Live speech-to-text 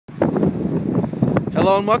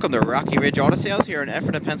Hello and welcome to Rocky Ridge Auto Sales here in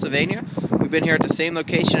Ephrata, Pennsylvania. We've been here at the same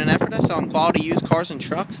location in Ephrata, selling quality used cars and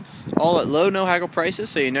trucks, all at low, no haggle prices,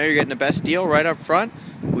 so you know you're getting the best deal right up front.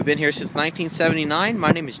 We've been here since 1979. My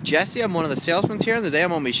name is Jesse. I'm one of the salesmen here, and today I'm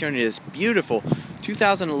going to be showing you this beautiful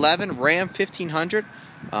 2011 Ram 1500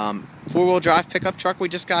 four-wheel drive pickup truck we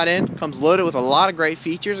just got in. Comes loaded with a lot of great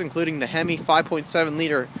features, including the Hemi 5.7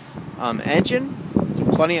 liter engine,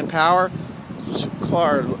 plenty of power.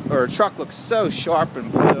 Truck looks so sharp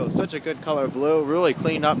and blue, such a good color blue, really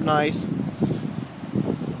cleaned up nice.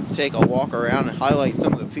 Take a walk around and highlight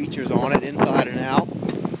some of the features on it inside and out.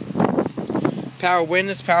 Power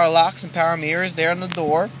windows, power locks, and power mirrors there on the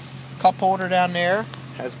door. Cup holder down there,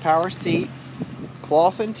 has power seat.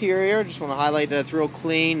 Cloth interior, just want to highlight that it's real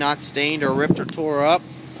clean, not stained or ripped or tore up.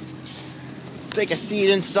 Take a seat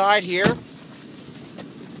inside here.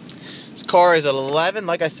 This car is 11,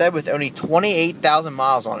 like I said, with only 28,000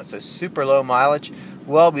 miles on it, so super low mileage,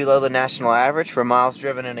 well below the national average for miles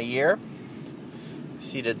driven in a year.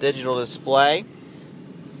 See the digital display,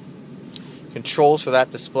 controls for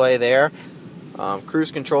that display there,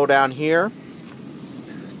 cruise control down here.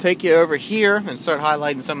 Take you over here and start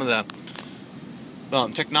highlighting some of the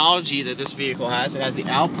technology that this vehicle has. It has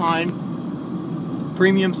the Alpine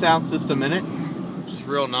premium sound system in it, which is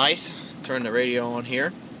real nice. Turn the radio on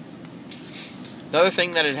here. Another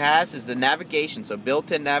thing that it has is the navigation, so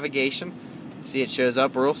built-in navigation. See, it shows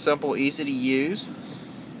up real simple, easy to use.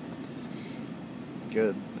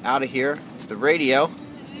 Go out of here, it's the radio.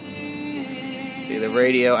 See the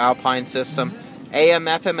radio, Alpine system. AM,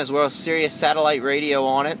 FM, as well as Sirius satellite radio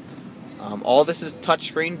on it. All this is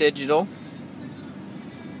touchscreen digital.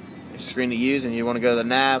 Screen to use, and you want to go to the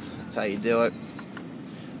nav, that's how you do it.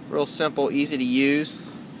 Real simple, easy to use.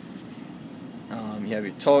 You have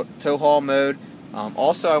your tow haul mode.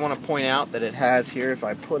 Also, I want to point out that it has here, if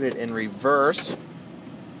I put it in reverse,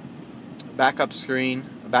 backup screen,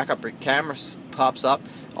 backup camera pops up.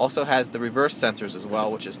 Also has the reverse sensors as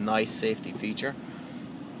well, which is a nice safety feature.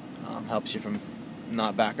 Helps you from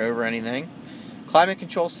not back over anything. Climate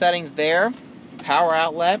control settings there. Power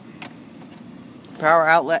outlet.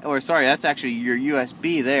 Or sorry, that's actually your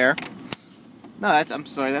USB there. No, I'm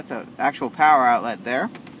sorry, that's an actual power outlet there.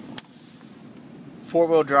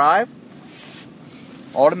 Four-wheel drive.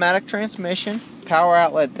 Automatic transmission, power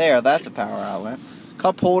outlet there, that's a power outlet.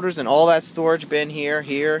 Cup holders and all that storage bin here,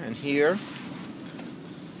 here, and here.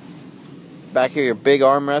 Back here, your big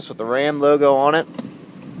armrest with the Ram logo on it.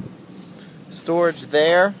 Storage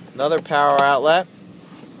there, another power outlet.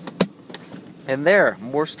 And there,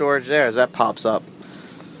 more storage there as that pops up.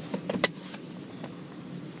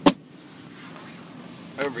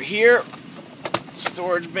 Over here,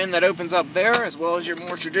 storage bin that opens up there, as well as your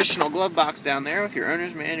more traditional glove box down there with your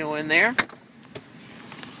owner's manual in there.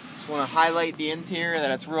 Just want to highlight the interior,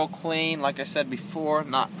 that it's real clean, like I said before,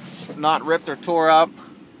 not ripped or tore up,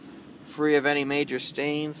 free of any major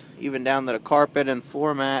stains, even down to the carpet and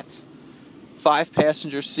floor mats.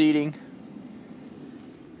 5-passenger seating,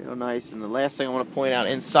 real nice. And the last thing I want to point out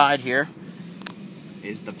inside here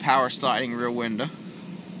is the power sliding rear window.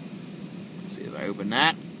 See if I open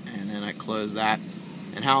that, and then I close that.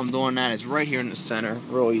 And how I'm doing that is right here in the center,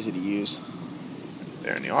 real easy to use.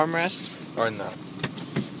 There in the armrest, or in the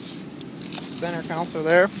center console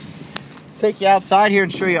there. Take you outside here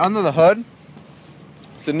and show you under the hood.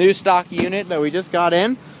 It's a new stock unit that we just got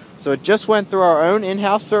in. So it just went through our own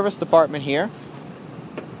in-house service department here.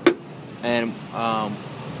 And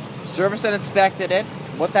service and inspected it.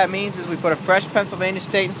 What that means is we put a fresh Pennsylvania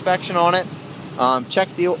state inspection on it.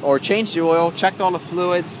 Changed the oil, checked all the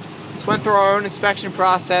fluids. Just went through our own inspection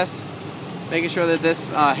process, making sure that this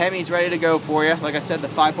Hemi's ready to go for you. Like I said, the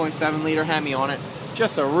 5.7 liter Hemi on it.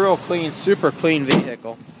 Just a real clean, super clean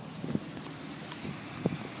vehicle.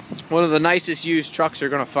 One of the nicest used trucks you're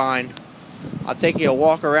going to find. I'll take you a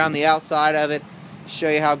walk around the outside of it, show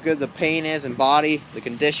you how good the paint is and body, the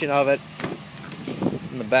condition of it.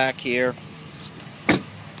 In the back here.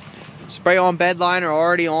 Spray on bed liner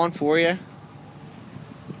already on for you.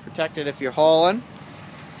 Protected if you're hauling.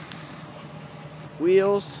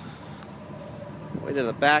 Wheels, way to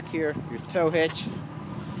the back here, your tow hitch,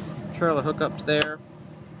 trailer hookups there.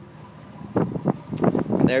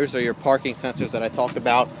 And those are your parking sensors that I talked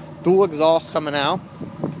about. Dual exhaust coming out.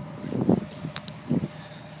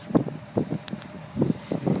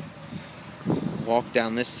 Walk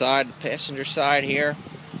down this side, the passenger side here.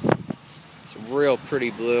 It's real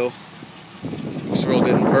pretty blue. Looks real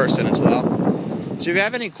good in person as well. So if you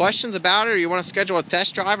have any questions about it or you want to schedule a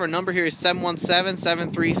test drive, our number here is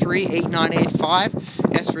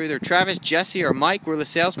 717-733-8985. Ask for either Travis, Jesse, or Mike. We're the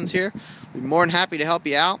salesmen here. We'd be more than happy to help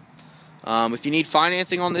you out. If you need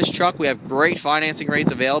financing on this truck, we have great financing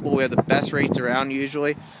rates available. We have the best rates around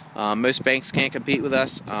usually. Most banks can't compete with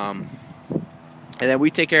us. And then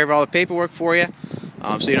we take care of all the paperwork for you,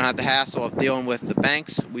 so you don't have the hassle of dealing with the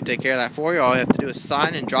banks. We take care of that for you. All you have to do is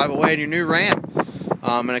sign and drive away in your new Ram.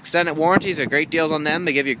 And extended warranties are great deals on them.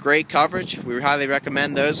 They give you great coverage. We highly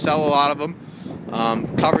recommend those. Sell a lot of them.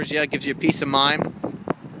 Coverage, yeah, gives you peace of mind.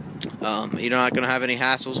 You're not going to have any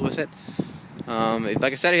hassles with it.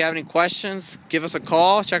 Like I said, if you have any questions, give us a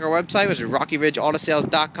call. Check our website, which is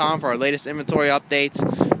RockyRidgeAutoSales.com, for our latest inventory updates.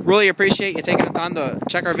 Really appreciate you taking the time to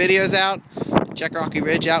check our videos out. Check Rocky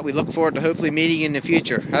Ridge out. We look forward to hopefully meeting you in the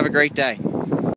future. Have a great day.